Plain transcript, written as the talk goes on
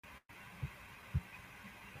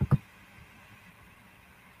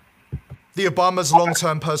The Obama's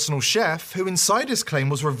long-term personal chef, who insiders claim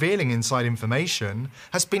was revealing inside information,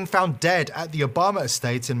 has been found dead at the Obama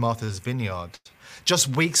estate in Martha's Vineyard,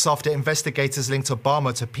 just weeks after investigators linked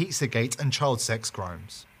Obama to Pizzagate and child sex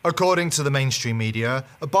crimes. According to the mainstream media,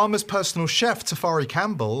 Obama's personal chef, Tafari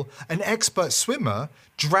Campbell, an expert swimmer,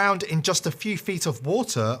 drowned in just a few feet of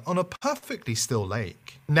water on a perfectly still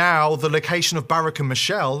lake. Now, the location of Barack and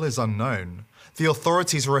Michelle is unknown. The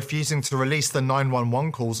authorities are refusing to release the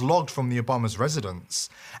 911 calls logged from the Obama's residence,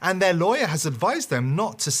 and their lawyer has advised them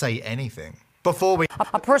not to say anything.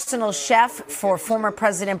 A personal chef for former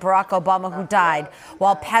President Barack Obama who died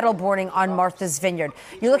while paddleboarding on Martha's Vineyard.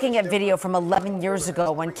 You're looking at video from 11 years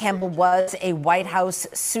ago when Campbell was a White House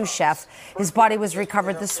sous chef. His body was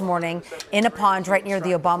recovered this morning in a pond right near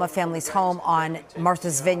the Obama family's home on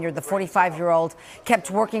Martha's Vineyard. The 45-year-old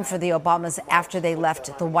kept working for the Obamas after they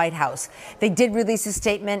left the White House. They did release a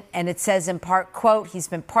statement, and it says in part, quote, "He's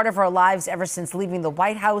been part of our lives ever since leaving the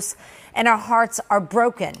White House, and our hearts are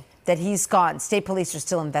broken that he's gone." State police are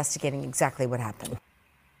still investigating exactly what happened.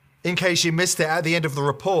 In case you missed it at the end of the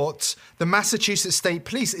report, the Massachusetts State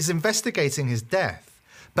Police is investigating his death.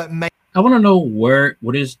 But I want to know what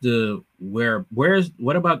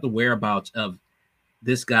about the whereabouts of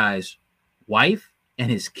this guy's wife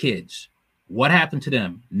and his kids? What happened to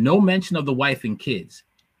them? No mention of the wife and kids.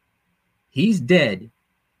 He's dead,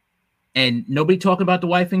 and nobody talking about the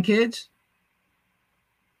wife and kids?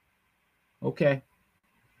 Okay.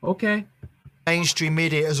 Mainstream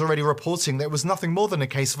media is already reporting that it was nothing more than a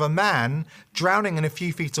case of a man drowning in a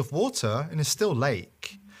few feet of water in a still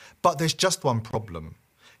lake. But there's just one problem.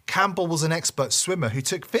 Campbell was an expert swimmer who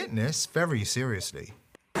took fitness very seriously.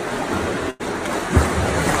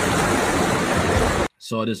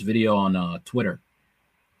 Saw this video on Twitter.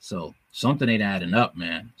 So something ain't adding up,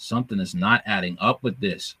 man. Something is not adding up with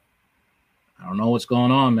this. I don't know what's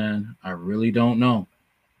going on, man. I really don't know.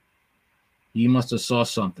 He must have saw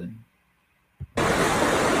something.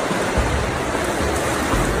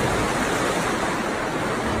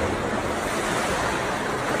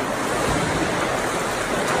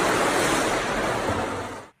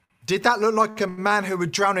 Did that look like a man who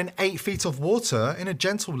would drown in 8 feet of water in a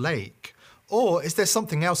gentle lake? Or is there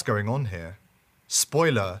something else going on here?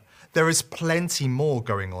 Spoiler, there is plenty more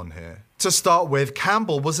going on here. To start with,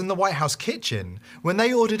 Campbell was in the White House kitchen when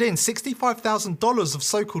they ordered in $65,000 of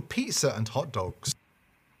so-called pizza and hot dogs.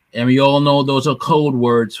 And we all know those are code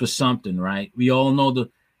words for something, right? We all know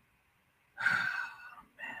the...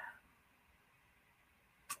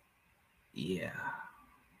 Yeah.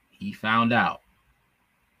 He found out.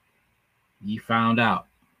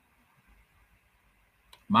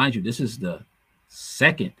 Mind you, this is the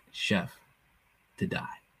second chef to die.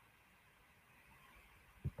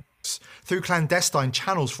 Through clandestine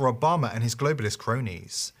channels for Obama and his globalist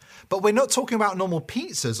cronies. But we're not talking about normal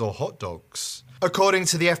pizzas or hot dogs. According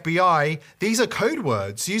to the FBI, these are code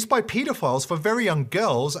words used by pedophiles for very young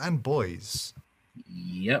girls and boys.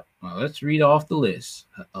 Yep. Well, let's read off the list.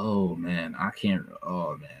 Oh, man. I can't.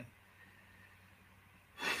 Oh, man.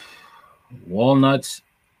 Walnuts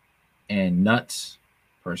and nuts.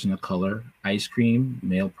 Person of color. Ice cream.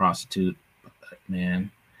 Male prostitute.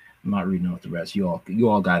 Man. I'm not reading off the rest. You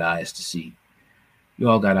all got eyes to see. You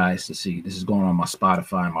all got eyes to see. This is going on my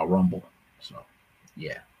Spotify and my Rumble. So,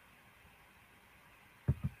 yeah.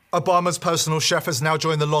 Obama's personal chef has now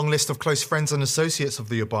joined the long list of close friends and associates of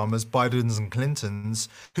the Obamas, Bidens and Clintons,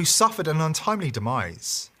 who suffered an untimely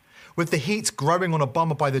demise. With the heat growing on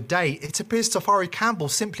Obama by the day, it appears Tafari Campbell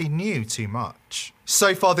simply knew too much.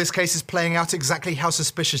 So far, this case is playing out exactly how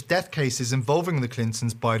suspicious death cases involving the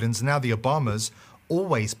Clintons, Bidens, and now the Obamas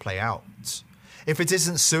always play out. If it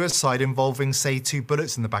isn't suicide involving, say, 2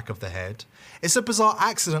 bullets in the back of the head, it's a bizarre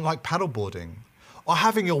accident like paddleboarding, or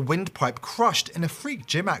having your windpipe crushed in a freak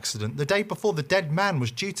gym accident the day before the dead man was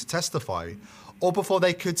due to testify, or before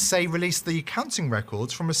they could, say, release the accounting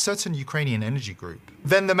records from a certain Ukrainian energy group.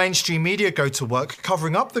 Then the mainstream media go to work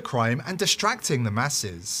covering up the crime and distracting the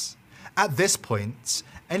masses. At this point,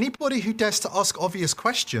 anybody who dares to ask obvious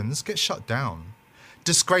questions gets shut down.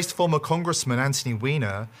 Disgraced former Congressman Anthony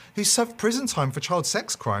Weiner, who served prison time for child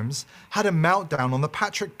sex crimes, had a meltdown on the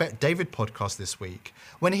Patrick Bet-David podcast this week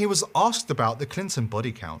when he was asked about the Clinton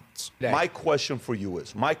body count. My question for you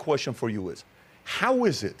is, how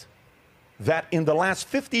is it that in the last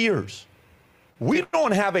 50 years, we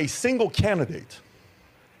don't have a single candidate?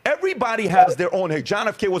 Everybody has their own. Hey, John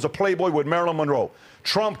F. K. was a playboy with Marilyn Monroe.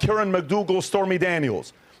 Trump, Karen McDougal, Stormy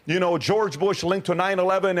Daniels. You know, George Bush linked to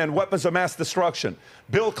 9/11 and weapons of mass destruction.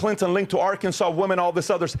 Bill Clinton linked to Arkansas women, all this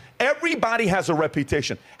others. Everybody has a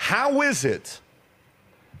reputation. How is it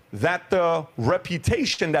that the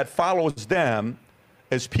reputation that follows them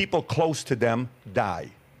as people close to them die.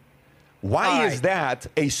 Why is that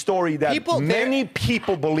a story that many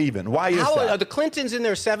people believe in? Why is that? Are the Clintons in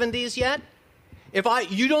their 70s yet?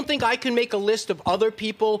 You don't think I can make a list of other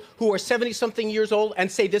people who are 70-something years old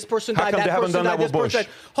and say this person died, that person died, this person died?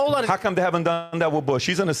 Hold on. How come they haven't done that with Bush?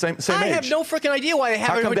 He's in the same age. I have no freaking idea why they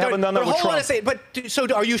haven't. How come they haven't done that with Trump? So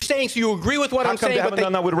are you saying, so you agree with what I'm saying? How come they haven't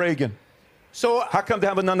done that with Reagan? So how come they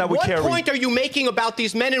haven't done that with Kerry? What point are you making about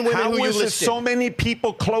these men and women who you listed? How is it so many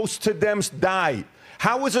people close to them died?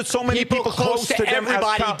 How is it so many people close to them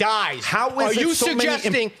everybody dies? How is it so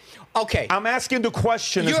many? Okay. I'm asking the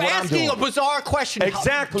question. You're asking a bizarre question.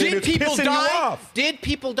 Exactly. Did people die? Did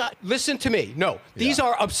people die? Listen to me. No. These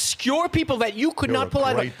are obscure people that you could not pull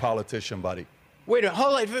out. You're a great politician, buddy. Wait a minute,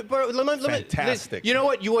 hold on. Fantastic. You know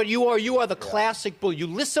what? You are the classic bully. You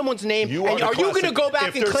list someone's name, and are you going to go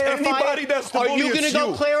back and clarify? Are you going to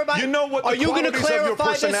go clarify? You know what the qualities of your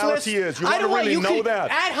personality is. You want to really know that.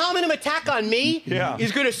 Ad hominem attack on me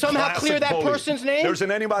is going to somehow clear that person's name? There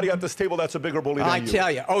isn't anybody at this table that's a bigger bully than you. I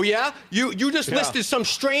tell you. Oh, yeah? You just listed some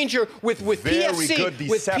stranger with PFC. Very good,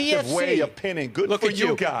 deceptive way of pinning. Good for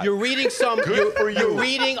you guys. You're reading You're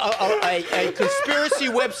reading a conspiracy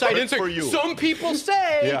website. Good for you. Some people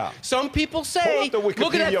say, some people say,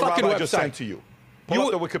 look at that fucking website. Just sent to you. Pull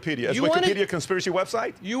up the Wikipedia. Is Wikipedia a conspiracy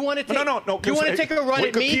website? You want to take? No. You want to take a run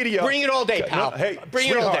at me? Bring it all day, pal. Hey, bring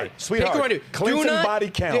it all day. Sweetheart. Clinton body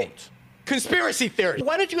count. Conspiracy theory.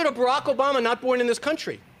 Why don't you go to Barack Obama, not born in this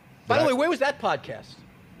country? By the way, where was that podcast?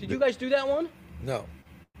 Did you guys do that one? No.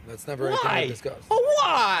 That's never anything we discussed. Oh,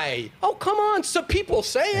 why? Oh, come on. Some people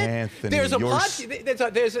say it. Anthony, there's a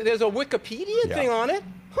Wikipedia thing on it.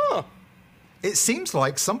 Huh. It seems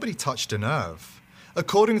like somebody touched a nerve.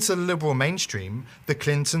 According to the liberal mainstream, the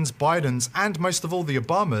Clintons, Bidens, and most of all the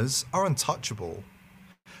Obamas are untouchable.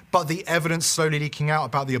 But the evidence slowly leaking out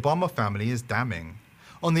about the Obama family is damning.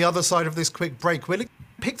 On the other side of this quick break, Willie,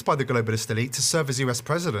 picked by the globalist elite to serve as US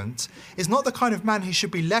president, is not the kind of man who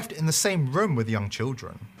should be left in the same room with young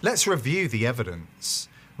children. Let's review the evidence.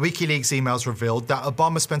 WikiLeaks emails revealed that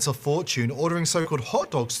Obama spent a fortune ordering so-called hot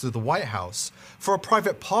dogs to the White House for a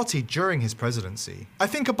private party during his presidency. I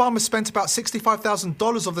think Obama spent about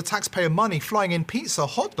 $65,000 of the taxpayer money flying in pizza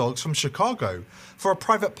hot dogs from Chicago for a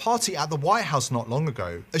private party at the White House not long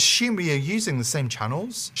ago. Assume we are using the same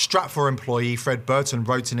channels? Stratfor employee Fred Burton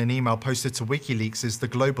wrote in an email posted to WikiLeaks' The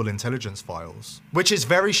Global Intelligence Files, which is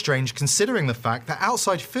very strange considering the fact that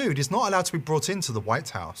outside food is not allowed to be brought into the White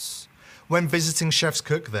House. When visiting chefs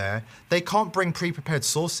cook there, they can't bring pre-prepared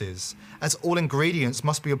sauces, as all ingredients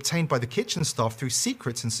must be obtained by the kitchen staff through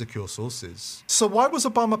secret and secure sources. So why was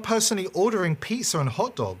Obama personally ordering pizza and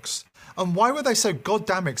hot dogs? And why were they so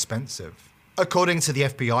goddamn expensive? According to the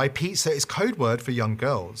FBI, pizza is code word for young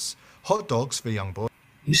girls, hot dogs for young boys.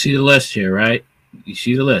 You see the list here, right? You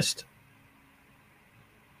see the list.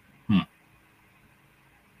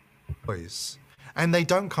 And they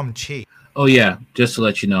don't come cheap. Oh yeah, just to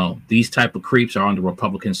let you know, these type of creeps are on the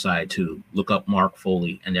Republican side too. Look up Mark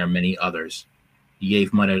Foley, and there are many others. He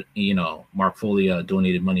gave money, Mark Foley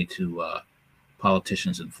donated money to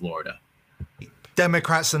politicians in Florida.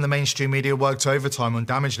 Democrats and the mainstream media worked overtime on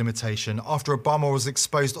damage limitation after Obama was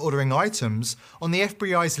exposed ordering items on the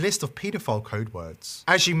FBI's list of paedophile code words.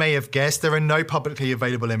 As you may have guessed, there are no publicly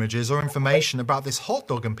available images or information about this hot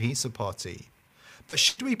dog and pizza party. But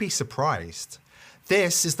should we be surprised?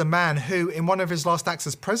 This is the man who, in one of his last acts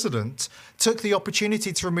as president, took the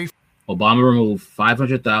opportunity to remove... Obama removed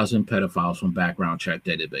 500,000 pedophiles from background check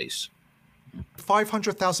database.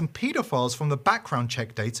 500,000 pedophiles from the background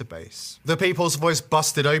check database. The People's Voice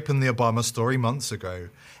busted open the Obama story months ago,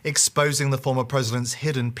 exposing the former president's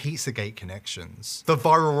hidden Pizzagate connections. The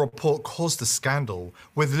viral report caused a scandal,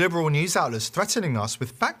 with liberal news outlets threatening us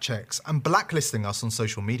with fact checks and blacklisting us on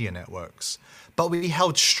social media networks. But we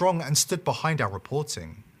held strong and stood behind our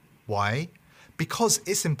reporting. Why? Because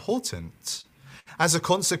it's important. As a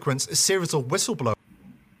consequence, a series of whistleblowers...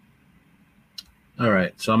 All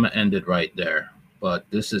right, so I'm going to end it right there. But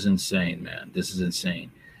this is insane, man. This is insane.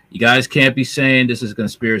 You guys can't be saying this is a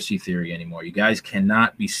conspiracy theory anymore. You guys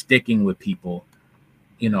cannot be sticking with people,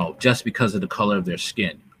 just because of the color of their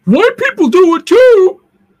skin. White people do it too!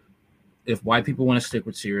 If white people want to stick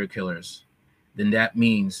with serial killers, then that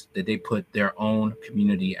means that they put their own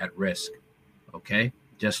community at risk, okay?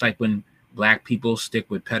 Just like when black people stick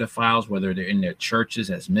with pedophiles, whether they're in their churches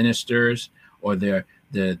as ministers or they're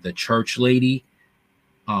the church lady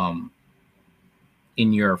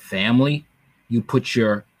in your family, you put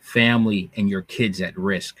your family and your kids at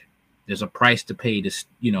risk. There's a price to pay to,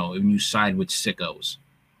 when you side with sickos,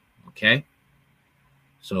 okay?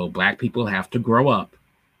 So black people have to grow up.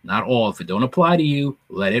 Not all. If it don't apply to you,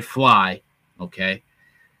 let it fly. Okay.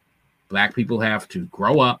 Black people have to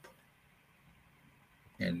grow up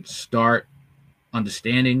and start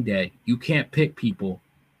understanding that you can't pick people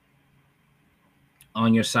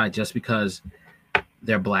on your side just because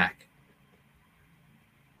they're black.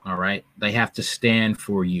 All right. They have to stand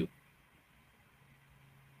for you.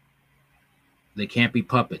 They can't be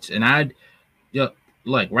puppets. And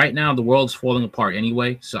like right now, the world's falling apart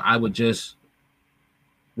anyway. So I would just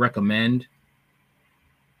recommend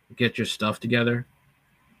get your stuff together.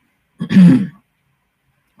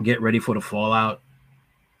 Get ready for the fallout.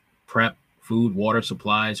 Prep food, water,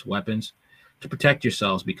 supplies, weapons to protect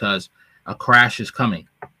yourselves because a crash is coming.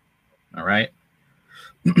 All right.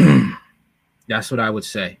 That's what I would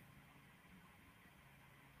say.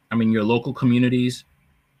 I mean, your local communities,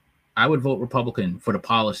 I would vote Republican for the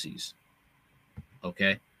policies.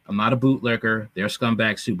 Okay. I'm not a bootlicker. They're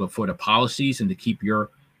scumbags too, but for the policies and to keep your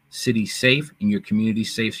city safe and your community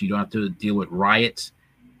safe so you don't have to deal with riots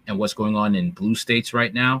and what's going on in blue states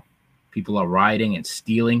right now. People are rioting and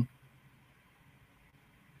stealing.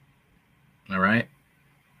 All right.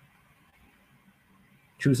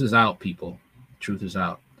 Truth is out, people. Truth is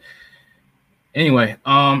out. Anyway,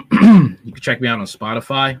 you can check me out on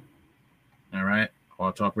Spotify. All right.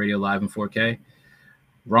 Hard Talk Radio live in 4K.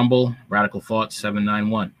 Rumble, Radical Thoughts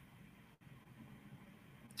 791.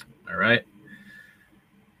 All right.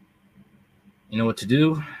 You know what to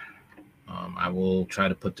do. I will try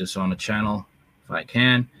to put this on the channel if I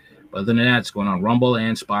can. But other than that, it's going on Rumble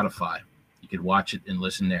and Spotify. You could watch it and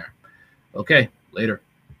listen there. Okay, later.